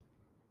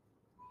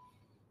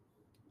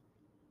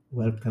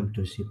Welcome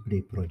to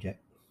Simply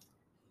Project.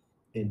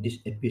 In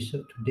this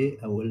episode today,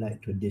 I would like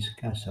to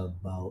discuss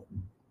about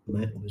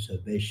my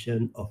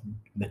observation of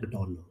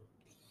McDonald.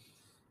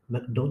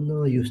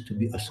 McDonald used to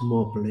be a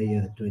small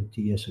player 20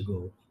 years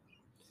ago,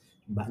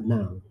 but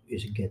now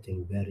it's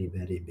getting very,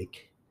 very big.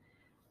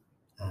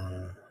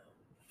 Uh,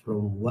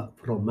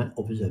 from my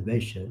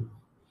observation,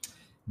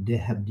 they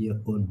have their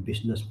own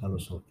business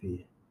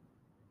philosophy.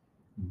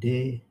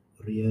 They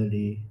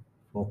really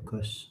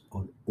focus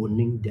on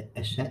owning the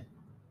asset,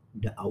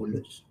 the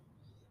outlets,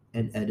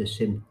 and at the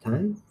same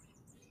time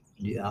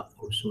they are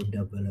also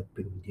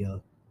developing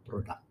their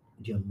product,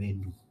 their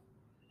menu.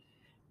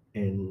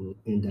 And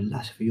in the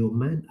last few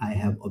months, I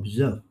have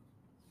observed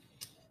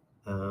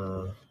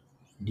uh,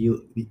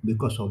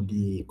 because of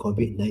the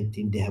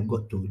COVID-19, they have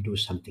got to do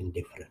something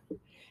different,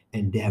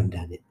 and they have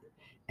done it.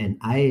 And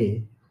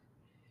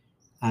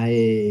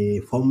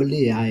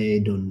formerly I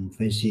don't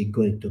fancy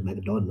going to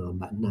McDonald's,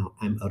 but now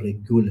I'm a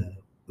regular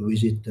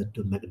visitor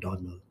to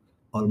McDonald's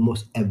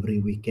almost every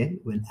weekend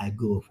when I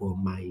go for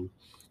my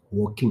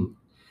walking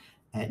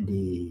at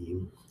the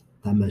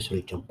Taman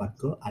Sri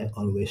Champaka, I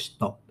always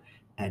stop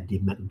at the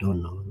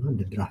McDonald,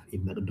 the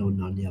drive-in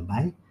McDonald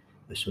nearby,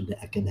 so that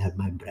I can have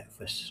my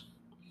breakfast.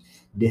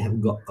 They have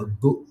got a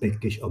good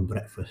package of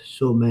breakfast,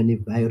 so many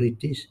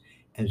varieties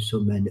and so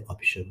many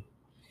options.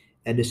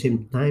 At the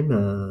same time,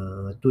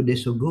 2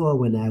 days ago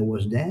when I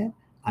was there,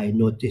 I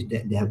noticed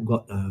that they have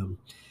got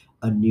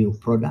a new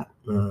product,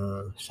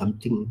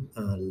 something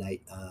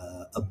like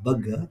a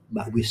burger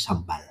but with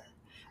sambal.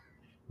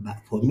 But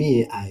for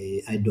me,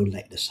 I don't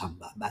like the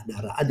sambal. But there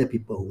are other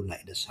people who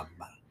like the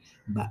sambal.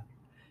 But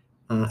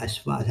as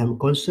far as I'm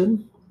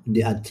concerned,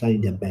 they are trying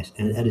their best.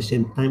 And at the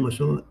same time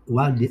also,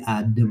 while they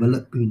are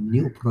developing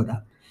new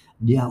product,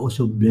 they are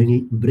also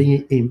bringing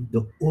in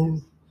the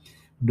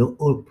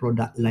old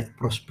product like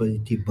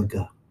Prosperity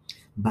Burger.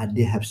 But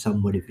they have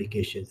some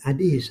modification. And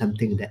this is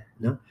something that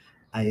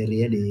I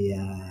really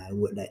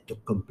would like to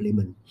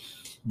compliment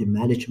the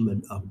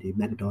management of the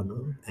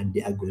McDonald's, and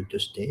they are going to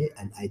stay.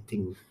 And I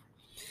think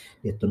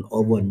the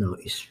turnover now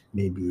is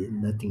maybe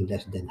nothing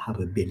less than half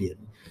a billion.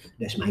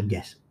 That's my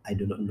guess. I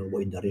do not know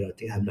what is the real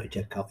thing. I've not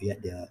checked out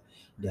yet the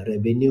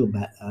revenue,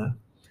 but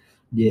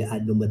they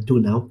are number two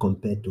now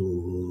compared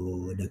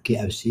to the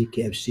KFC.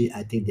 KFC,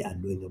 I think they are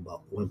doing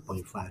about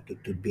 1.5 to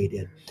 2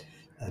 billion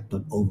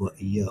turnover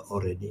a year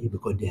already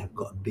because they have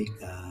got big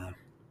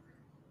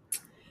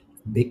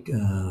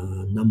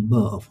number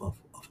of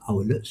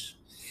outlets.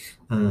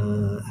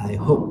 I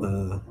hope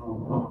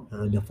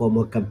the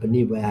former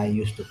company where I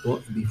used to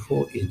work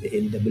before is the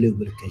NW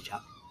will catch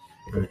up.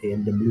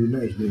 ANW now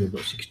is doing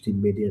about 60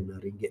 million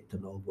ringgit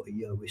turnover a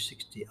year with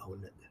 60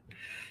 outlets.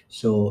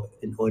 So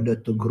in order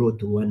to grow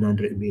to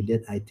 100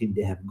 million, I think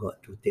they have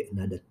got to take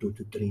another 2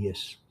 to 3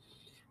 years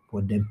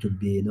for them to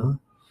be,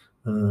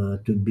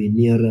 to be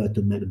nearer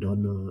to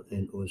McDonald's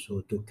and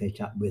also to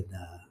catch up with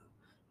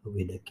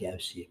the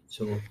KFC.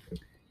 So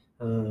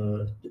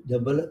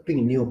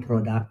developing new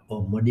product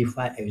or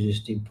modify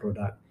existing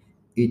product,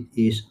 it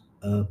is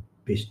a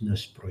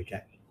business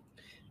project,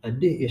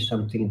 and this is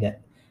something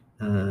that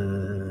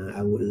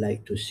I would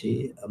like to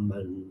see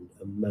among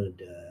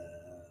the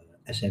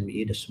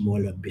SME, the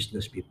smaller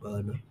business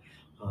people. No?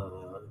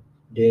 Uh,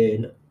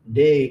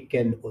 they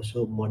can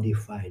also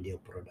modify their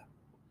product,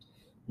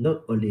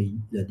 not only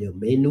their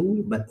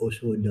menu but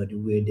also the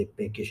way they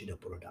package the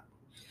product.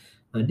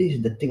 This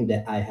is the thing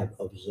that I have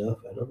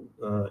observed,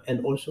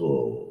 and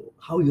also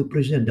how you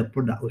present the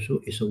product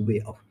also is a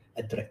way of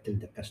attracting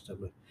the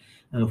customer.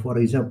 For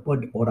example,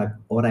 the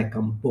Orai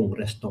Kampung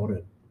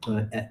restaurant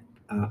at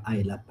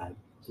I-8,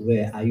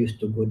 where I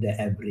used to go there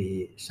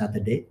every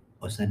Saturday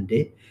or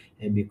Sunday,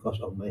 and because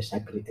of my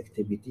cycling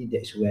activity,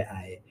 that's where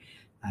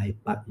I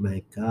park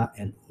my car,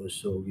 and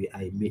also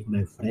I meet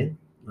my friend.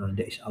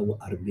 That is our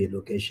RV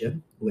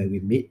location where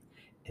we meet,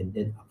 and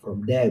then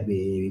from there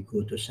we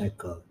go to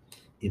cycle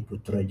in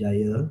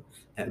Putrajaya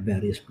at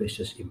various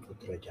places in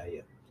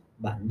Putrajaya.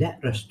 But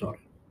that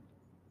restaurant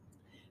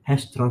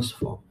has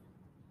transformed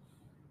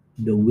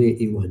the way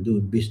it was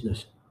doing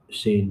business,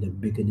 say in the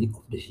beginning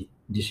of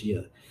this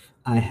year.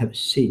 I have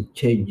seen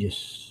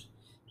changes,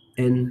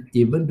 and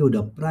even though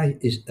the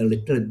price is a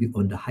little bit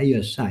on the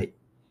higher side,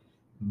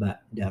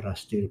 but there are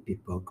still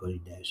people going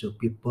there. So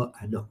people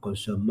are not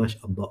concerned much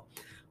about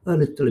a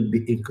little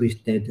bit increase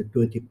 10 to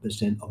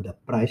 20% of the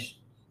price.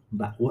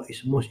 But what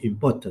is most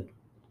important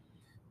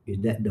is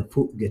that the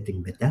food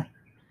getting better.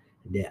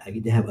 They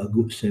have a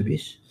good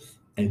service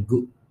and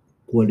good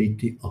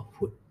quality of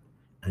food.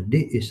 And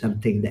this is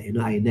something that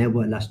I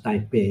never last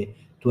time pay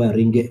 12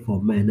 ringgit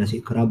for my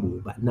nasi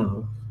kerabu, but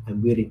now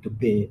I'm willing to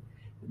pay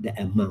the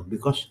amount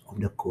because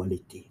of the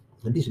quality.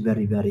 And this is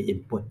very, very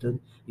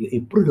important. You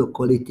improve the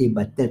quality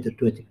by 10 to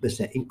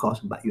 20% in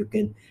cost, but you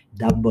can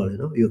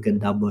double, you can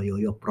double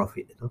your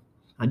profit.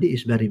 And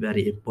this is very,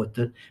 very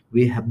important.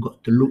 We have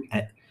got to look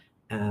at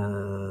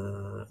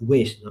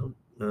ways,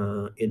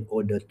 in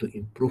order to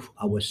improve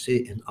our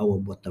sale and our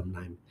bottom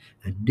line.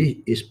 And this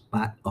is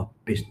part of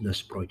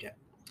business project.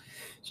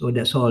 So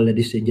that's all,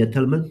 ladies and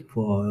gentlemen,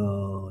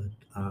 for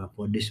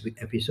this week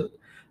episode.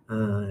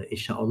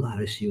 Inshallah,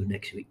 I'll see you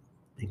next week.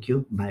 Thank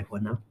you. Bye for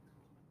now.